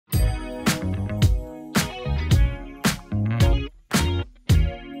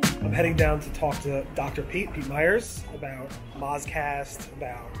I'm heading down to talk to Dr. Pete Meyers, about Mozcast,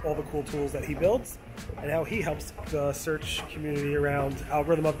 about all the cool tools that he builds, and how he helps the search community around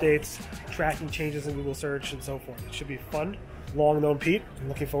algorithm updates, tracking changes in Google search, and so forth. It should be fun. Long known Pete. I'm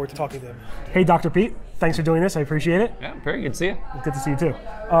looking forward to talking to him. Hey, Dr. Pete. Thanks for doing this. I appreciate it. Yeah, very good to see you. Good to see you too.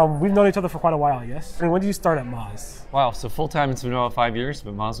 We've known each other for quite a while, I guess. I mean, when did you start at Moz? Wow, so full-time it's been about 5 years,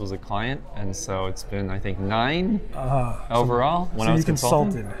 but Moz was a client, and so it's been, I think, 9 overall when I was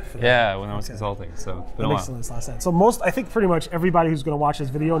consulting. Yeah, when I was consulting, so it's been a while. That makes a lot of sense. So I think pretty much everybody who's going to watch this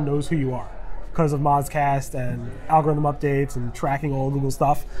video knows who you are because of Mozcast and algorithm updates and tracking all Google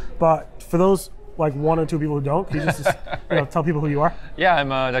stuff. But for those like 1 or 2 people who don't, can you just tell people who you are? Yeah, I'm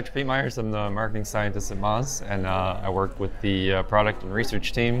Dr. Pete Meyers. I'm the marketing scientist at Moz, and I work with the product and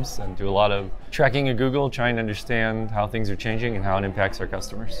research teams and do a lot of tracking at Google, trying to understand how things are changing and how it impacts our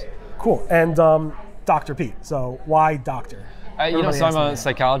customers. Cool. And Dr. Pete, so why doctor? So I'm a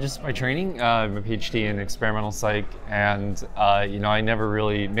psychologist by training. I have a PhD in experimental psych, and I never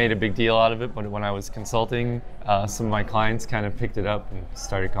really made a big deal out of it, but when I was consulting, some of my clients kind of picked it up and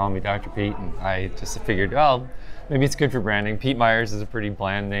started calling me Dr. Pete, and I just figured, oh, maybe it's good for branding. Pete Meyers is a pretty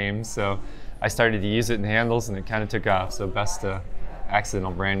bland name, so I started to use it in handles, and it kind of took off. So best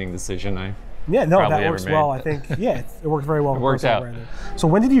accidental branding decision that works well. I think it worked very well. It worked out. Branding. So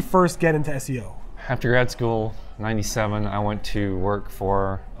when did you first get into SEO? After grad school, 97, I went to work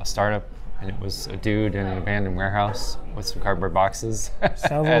for a startup, and it was a dude in an abandoned warehouse with some cardboard boxes.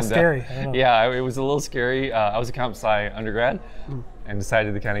 Sounds a little scary. Yeah, it was a little scary. I was a comp sci undergrad and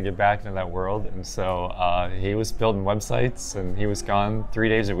decided to kind of get back into that world. And so he was building websites, and he was gone 3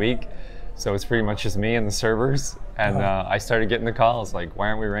 days a week. So it's pretty much just me and the servers. And I started getting the calls like, why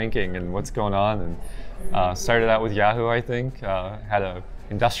aren't we ranking and what's going on? And started out with Yahoo, I think. Had a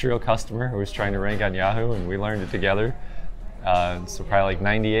industrial customer who was trying to rank on Yahoo, and we learned it together. So probably like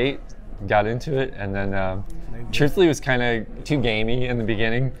 98, got into it, and then truthfully it was kind of too gamey in the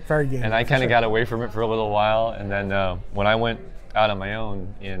beginning. Very gamey. And I kind of got away from it for a little while, and then when I went out on my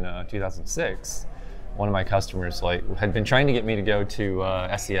own in 2006, one of my customers had been trying to get me to go to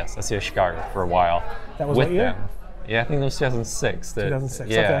SEO Chicago for a while. That was with what year? them. Yeah, I think it was 2006. 2006,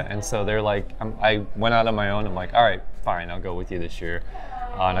 yeah, okay. And so they're like, I went out on my own. I'm like, all right, fine, I'll go with you this year.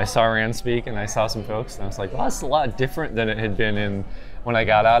 And I saw Rand speak, and I saw some folks, and I was like, well, that's a lot different than it had been when I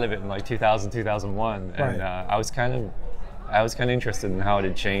got out of it in like 2000, 2001. Right. And I was kind of interested in how it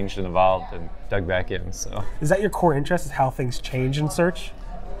had changed and evolved, and dug back in. So is that your core interest, is how things change in search?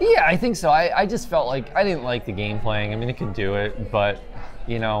 Yeah, I think so. I just felt like I didn't like the game playing. I mean, it could do it, but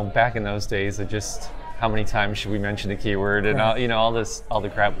back in those days, it just, how many times should we mention a keyword and all the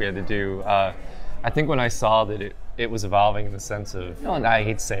crap we had to do. I think when I saw that it was evolving in the sense of, and I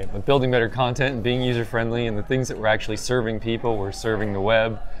hate to say it, but building better content and being user-friendly, and the things that were actually serving people were serving the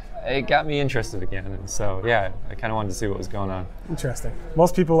web, it got me interested again. And so, yeah, I kind of wanted to see what was going on. Interesting.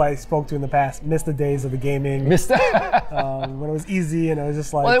 Most people I spoke to in the past missed the days of the gaming. Missed that? When it was easy and it was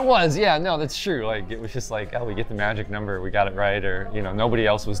just like... Well, it was, yeah, no, that's true. Like, it was just like, oh, we get the magic number, we got it right, or, nobody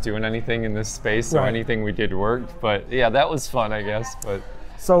else was doing anything in this space, so anything we did worked. But, yeah, that was fun, I guess, but...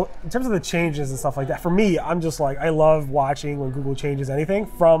 So in terms of the changes and stuff like that, for me, I'm just like, I love watching when Google changes anything,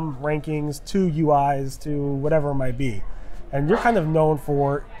 from rankings to UIs to whatever it might be. And you're kind of known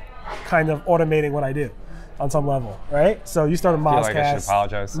for kind of automating what I do on some level, right? So you started Mozcast. I feel like I should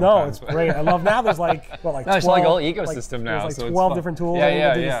apologize sometimes. No, it's great. I love now there's like 12. No, it's like a whole ecosystem now. There's like so 12 different tools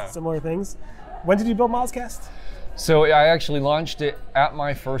that do similar things. When did you build Mozcast? So I actually launched it at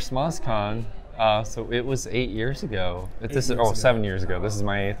my first MozCon. So it was 8 years ago. 7 years ago. This is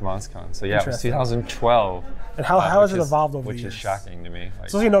my 8th MozCon. So yeah, it was 2012. And how has it evolved over the years? Which is shocking to me.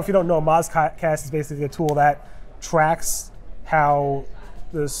 So if you don't know, Mozcast is basically a tool that tracks how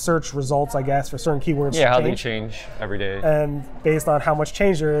the search results, I guess, for certain keywords change. How they change every day. And based on how much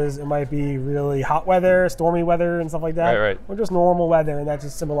change there is, it might be really hot weather, stormy weather, and stuff like that. Right. Or just normal weather, and that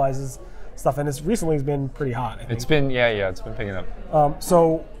just symbolizes stuff. And it's recently been pretty hot, I think. It's been, it's been picking up.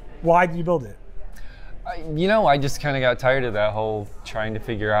 So why did you build it? I just kind of got tired of that whole trying to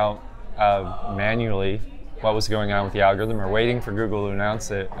figure out manually what was going on with the algorithm, or waiting for Google to announce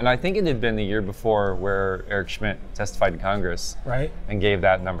it. And I think it had been the year before where Eric Schmidt testified to Congress, right, and gave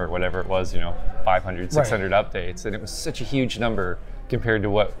that number, whatever it was, 500, 600 updates. And it was such a huge number compared to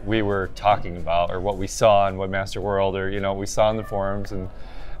what we were talking about, or what we saw on Webmaster World, or what we saw in the forums. And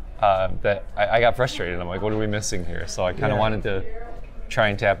that I got frustrated. I'm like, what are we missing here? So I kind of wanted to try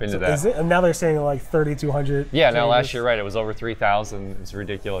and tap into that. Is it? And now they're saying like 3,200. Yeah, now last year, right, it was over 3,000. It's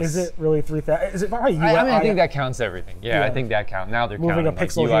ridiculous. Is it really 3,000? Is it right? I think that counts everything. Yeah, I think that counts. Now they're moving counting a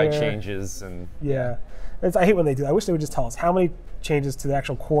pixel UI here. changes and I hate when they do that. I wish they would just tell us how many changes to the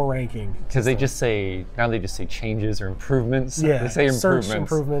actual core ranking. Because they just say changes or improvements. Yeah, they say improvements. Search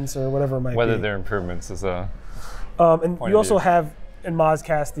improvements or whatever it might be. Whether they're improvements is a and you also have in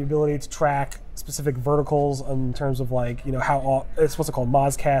Mozcast the ability to track specific verticals in terms of like, how it's what's it called,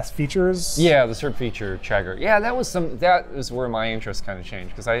 Mozcast features. Yeah, the search feature tracker. Yeah, that is where my interest kind of changed,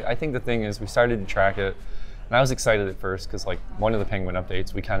 because I think the thing is we started to track it, and I was excited at first because like one of the Penguin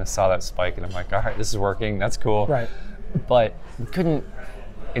updates we kind of saw that spike, and I'm like, all right, this is working, that's cool. Right. But we couldn't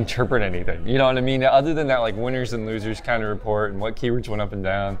interpret anything. You know what I mean? Other than that, like winners and losers kind of report and what keywords went up and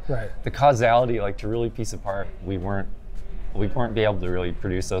down. Right. The causality, like to really piece apart, we weren't be able to really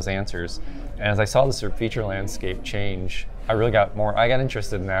produce those answers. And as I saw the search feature landscape change, I got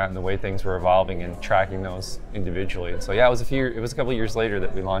interested in that and the way things were evolving and tracking those individually. And so yeah, it was a couple of years later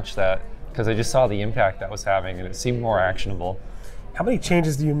that we launched that, because I just saw the impact that was having and it seemed more actionable. How many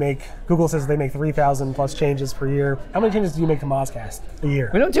changes do you make? Google says they make 3,000 plus changes per year. How many changes do you make to Mozcast a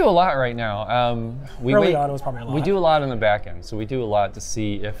year? We don't do a lot right now. Early on, it was probably a lot. We do a lot on the back end. So we do a lot to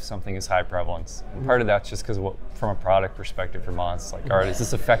see if something is high prevalence. And part of that's just because from a product perspective for Moz, it's like, all right, is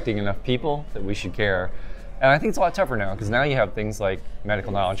this affecting enough people that we should care? And I think it's a lot tougher now, because now you have things like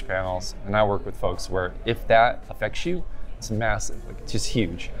medical knowledge panels, and I work with folks where if that affects you, it's massive, like it's just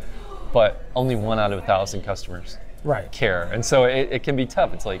huge. But only 1 out of 1,000 customers care. And so it can be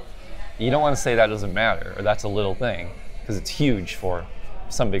tough. It's like, you don't want to say that doesn't matter or that's a little thing, because it's huge for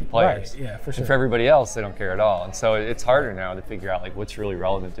some big players. Right, yeah, for sure. And for everybody else, they don't care at all. And so it's harder now to figure out like what's really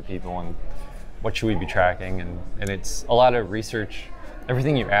relevant to people and what should we be tracking. And it's a lot of research.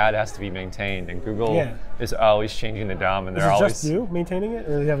 Everything you add has to be maintained, and Google is always changing the DOM, and they're always. Is it just you maintaining it,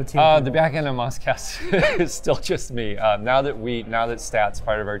 or do you have a team? The back end of Mozcast is still just me. Now that Stat's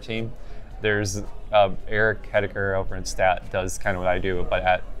part of our team, there's Eric Hedeker over in Stat does kind of what I do, but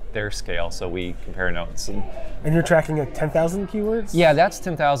at their scale, so we compare notes. And you're tracking like 10,000 keywords? Yeah, that's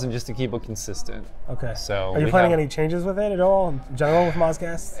 10,000 just to keep it consistent. Okay. So are you planning any changes with it at all in general with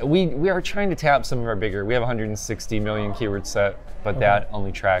Mozcast? We are trying to tap some of our bigger. We have 160 million keyword set, but that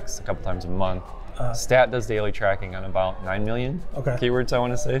only tracks a couple times a month. Stat does daily tracking on about 9 million keywords, I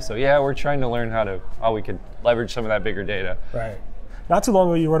want to say. So yeah, we're trying to learn how we could leverage some of that bigger data. Right. Not too long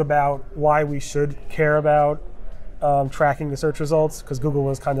ago, you wrote about why we should care about tracking the search results, because Google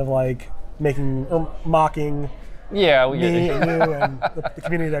was kind of like mocking me and you and the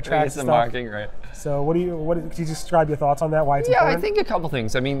community that tracks stuff. Mocking, right? So could you describe your thoughts on that? Why it's important? I think a couple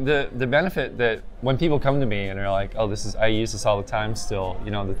things. I mean, the benefit that when people come to me and they're like, oh, I use this all the time still,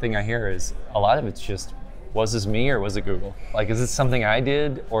 the thing I hear is a lot of it's just, was this me or was it Google? Like, is this something I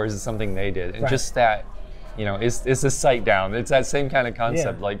did or is it something they did? And just that, is this site down? It's that same kind of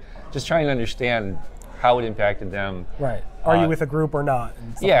concept, like just trying to understand how it impacted them. Right. Are you with a group or not?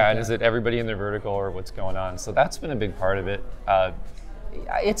 And is it everybody in their vertical or what's going on? So that's been a big part of it.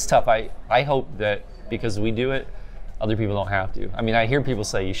 It's tough. I hope that because we do it, other people don't have to. I mean, I hear people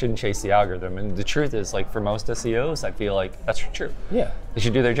say you shouldn't chase the algorithm, and the truth is, like for most SEOs, I feel like that's true. Yeah. They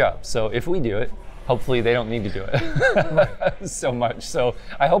should do their job. So if we do it, hopefully they don't need to do it so much. So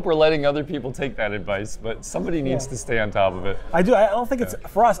I hope we're letting other people take that advice, but somebody needs to stay on top of it. I don't think it's,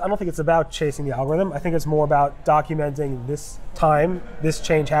 for us, I don't think it's about chasing the algorithm. I think it's more about documenting this time, this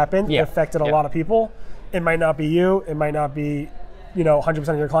change happened, it affected a lot of people. It might not be you, it might not be 100%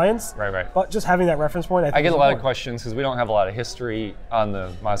 of your clients. Right. But just having that reference point, I get a lot of questions because we don't have a lot of history on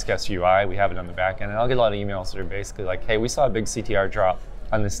the Mozcast UI. We have it on the back end, and I'll get a lot of emails that are basically like, hey, we saw a big CTR drop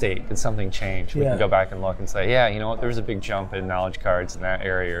on the state. Did something change? We can go back and look and say, yeah, you know what, there was a big jump in knowledge cards in that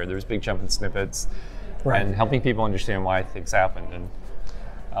area, or there was a big jump in snippets, and helping people understand why things happened,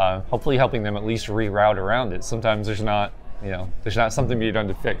 and hopefully helping them at least reroute around it. Sometimes there's not something to be done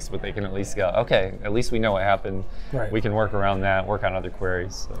to fix, but they can at least go, okay, at least we know what happened. We can work around that, work on other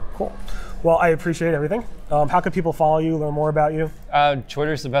queries. So. Cool. Well, I appreciate everything. How can people follow you, learn more about you?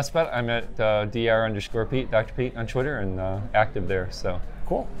 Twitter's the best bet. I'm at dr_Pete, Dr. Pete on Twitter, and active there. So.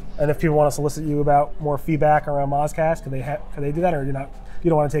 Cool. And if people want to solicit you about more feedback around Mozcast, can they do that, or you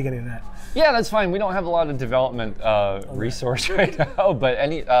don't want to take any of that? Yeah, that's fine. We don't have a lot of development resource right now, but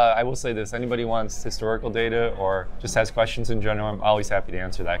I will say this: anybody wants historical data or just has questions in general, I'm always happy to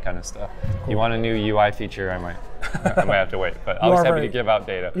answer that kind of stuff. Cool. You want a new UI feature, I might have to wait, but always happy to give out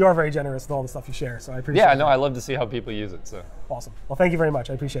data. You are very generous with all the stuff you share, so I appreciate it. Yeah, no, I love to see how people use it. So awesome. Well, thank you very much.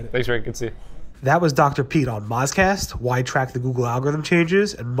 I appreciate it. Thanks, Rick. Good to see you. That was Dr. Pete on Mozcast, why track the Google algorithm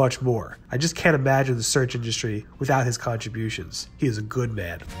changes, and much more. I just can't imagine the search industry without his contributions. He is a good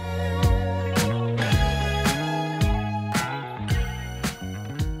man.